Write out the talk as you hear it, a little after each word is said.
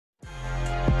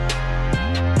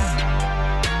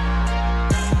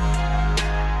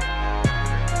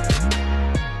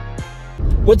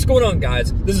What's going on,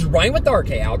 guys? This is Ryan with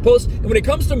RK Outpost, and when it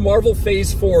comes to Marvel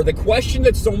Phase 4, the question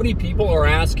that so many people are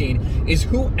asking is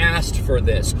who asked for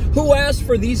this? Who asked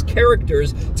for these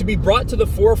characters to be brought to the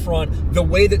forefront the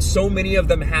way that so many of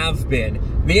them have been?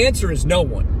 The answer is no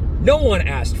one. No one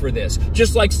asked for this,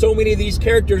 just like so many of these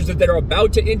characters that they're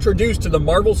about to introduce to the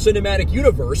Marvel Cinematic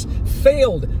Universe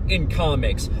failed in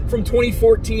comics. From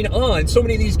 2014 on, so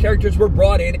many of these characters were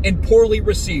brought in and poorly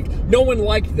received. No one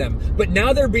liked them, but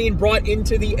now they're being brought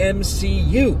into the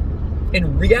MCU.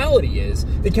 And reality is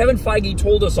that Kevin Feige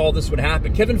told us all this would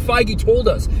happen. Kevin Feige told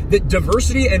us that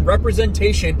diversity and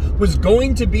representation was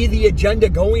going to be the agenda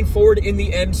going forward in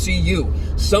the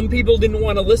MCU. Some people didn't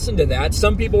want to listen to that.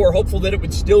 Some people were hopeful that it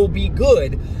would still be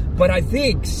good. But I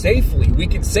think safely we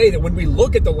can say that when we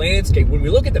look at the landscape, when we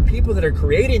look at the people that are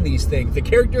creating these things, the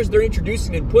characters they're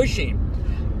introducing and pushing,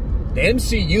 the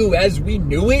MCU as we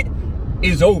knew it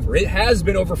is over. It has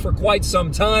been over for quite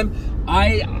some time.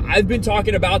 I've been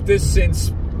talking about this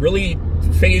since really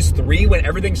Phase 3, when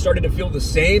everything started to feel the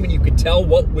same and you could tell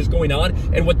what was going on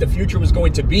and what the future was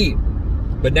going to be.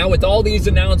 But now with all these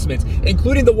announcements,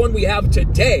 including the one we have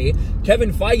today,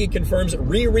 Kevin Feige confirms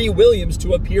Riri Williams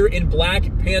to appear in Black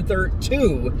Panther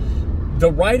 2.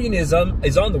 The writing is on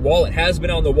the wall. It has been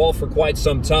on the wall for quite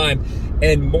some time.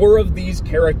 And more of these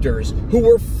characters who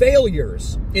were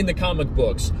failures in the comic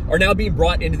books are now being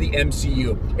brought into the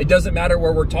MCU. It doesn't matter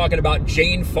where we're talking about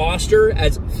Jane Foster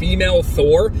as female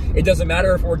Thor. It doesn't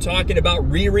matter if we're talking about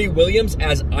Riri Williams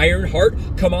as Ironheart,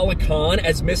 Kamala Khan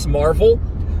as Miss Marvel.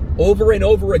 Over and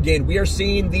over again, we are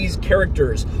seeing these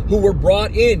characters who were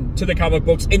brought into the comic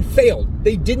books and failed.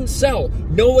 They didn't sell.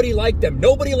 Nobody liked them.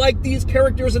 Nobody liked these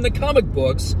characters in the comic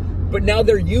books, but now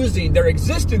they're using their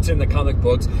existence in the comic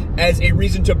books as a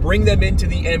reason to bring them into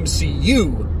the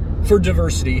MCU for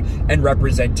diversity and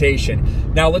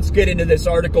representation. Now let's get into this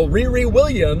article. Riri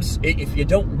Williams, if you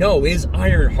don't know, is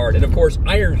Ironheart. And of course,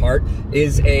 Ironheart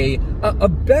is a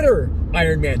better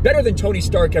Iron Man, better than Tony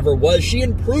Stark ever was. She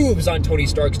improves on Tony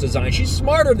Stark's design. She's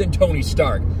smarter than Tony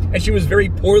Stark. And she was very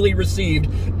poorly received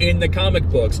in the comic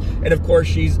books. And of course,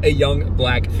 she's a young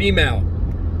black female,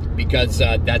 because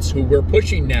that's who we're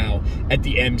pushing now at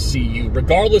the MCU,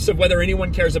 regardless of whether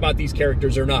anyone cares about these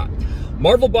characters or not.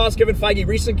 Marvel boss Kevin Feige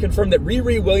recently confirmed that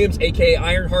Riri Williams, aka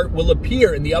Ironheart, will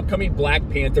appear in the upcoming Black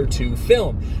Panther 2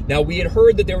 film. Now, we had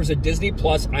heard that there was a Disney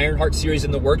Plus Ironheart series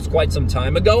in the works quite some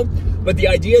time ago, but the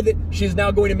idea that she's now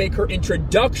going to make her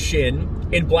introduction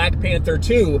in Black Panther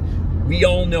 2, we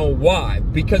all know why.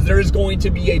 Because there is going to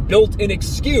be a built-in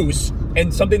excuse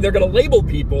and something they're going to label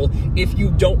people if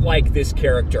you don't like this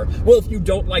character. Well, if you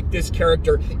don't like this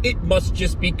character, it must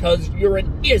just because you're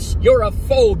an is, you're a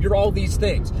phobe, you're all these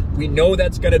things. We know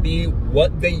that's going to be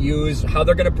what they use, how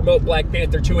they're going to promote Black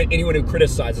Panther 2 and anyone who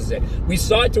criticizes it. We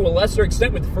saw it to a lesser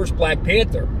extent with the first Black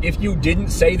Panther. If you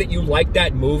didn't say that you liked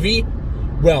that movie,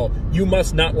 well, you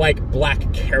must not like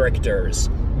black characters.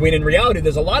 When in reality,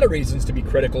 there's a lot of reasons to be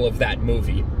critical of that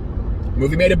movie. The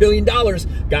movie made $1 billion,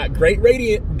 got great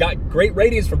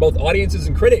ratings from both audiences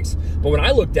and critics. But when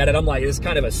I looked at it, I'm like, it's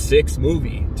kind of a 6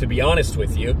 movie, to be honest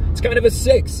with you. It's kind of a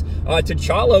 6.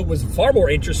 T'Challa was far more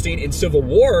interesting in Civil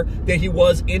War than he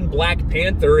was in Black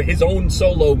Panther, his own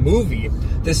solo movie.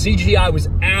 The CGI was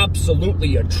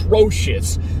absolutely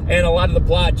atrocious, and a lot of the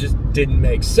plot just didn't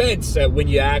make sense when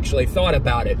you actually thought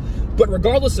about it. But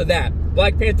regardless of that,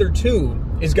 Black Panther 2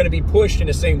 is going to be pushed in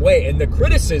the same way, and the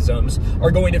criticisms are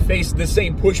going to face the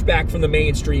same pushback from the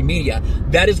mainstream media.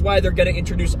 That is why they're going to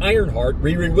introduce Ironheart,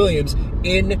 Riri Williams,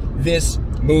 in this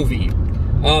movie.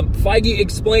 Feige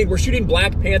explained, we're shooting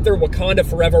Black Panther Wakanda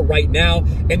Forever right now,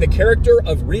 and the character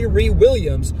of Riri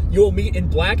Williams you will meet in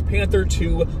Black Panther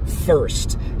 2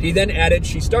 first. He then added,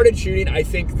 she started shooting, I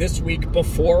think, this week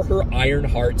before her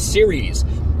Ironheart series.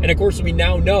 And of course, we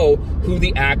now know who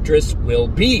the actress will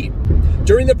be.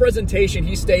 During the presentation,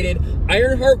 he stated,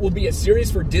 Ironheart will be a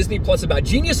series for Disney Plus about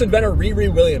genius inventor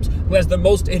Riri Williams, who has the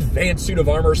most advanced suit of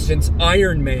armor since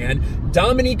Iron Man.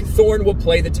 Dominique Thorne will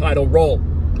play the title role.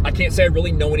 I can't say I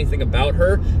really know anything about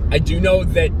her. I do know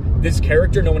that this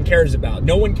character no one cares about.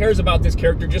 No one cares about this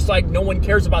character, just like no one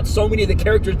cares about so many of the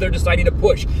characters they're deciding to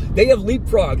push. They have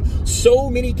leapfrogged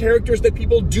so many characters that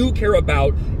people do care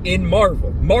about in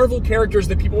Marvel. Marvel characters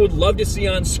that people would love to see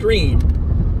on screen.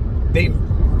 They've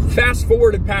fast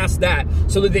forwarded past that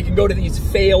so that they can go to these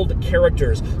failed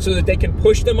characters, so that they can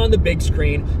push them on the big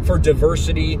screen for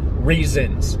diversity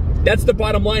reasons. That's the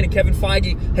bottom line, and Kevin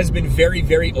Feige has been very,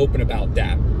 very open about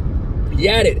that. He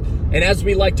added, and as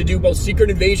we like to do, both Secret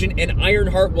Invasion and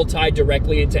Ironheart will tie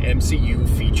directly into MCU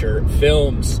feature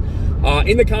films.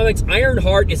 In the comics,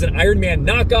 Ironheart is an Iron Man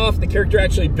knockoff. The character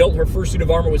actually built her first suit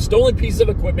of armor with stolen pieces of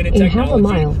equipment and technology. In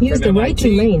half a mile, use the right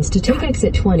 2 lanes to take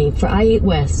exit 20 for I-8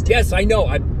 West. Yes, I know.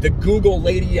 The Google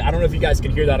lady, I don't know if you guys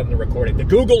can hear that on the recording. The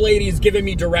Google lady is giving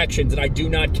me directions, and I do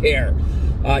not care.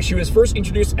 She was first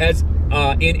introduced as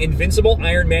in Invincible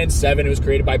Iron Man 7. It was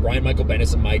created by Brian Michael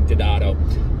Bendis and Mike Deodato.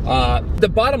 The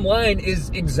bottom line is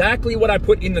exactly what I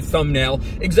put in the thumbnail,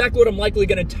 exactly what I'm likely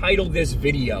going to title this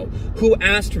video. Who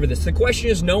asked for this? The question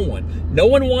is no one. No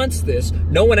one wants this.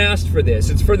 No one asked for this.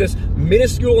 It's for this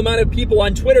minuscule amount of people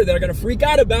on Twitter that are going to freak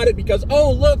out about it because,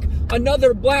 oh, look,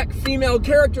 another black female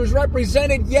character is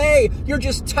represented. Yay! You're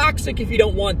just toxic if you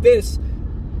don't want this.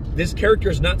 This character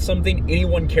is not something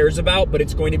anyone cares about, but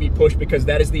it's going to be pushed because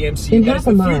that is the MCU. In half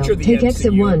a mile, take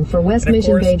exit 1 for West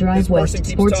Mission Bay Drive West,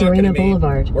 Sports Arena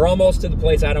Boulevard. We're almost to the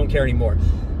place I don't care anymore.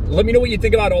 Let me know what you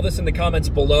think about all this in the comments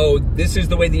below. This is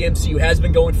the way the MCU has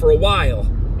been going for a while,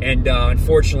 and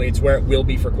unfortunately, it's where it will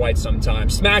be for quite some time.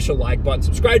 Smash a like button,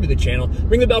 subscribe to the channel,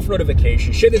 ring the bell for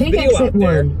notifications, share this video out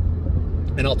there,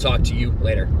 and I'll talk to you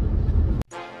later.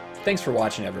 Thanks for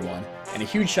watching, everyone. And a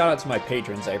huge shout out to my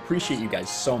patrons. I appreciate you guys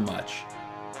so much.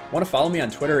 Want to follow me on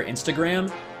Twitter or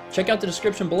Instagram? Check out the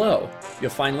description below. You'll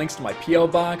find links to my P.O.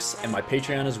 box and my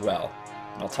Patreon as well.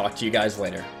 And I'll talk to you guys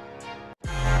later.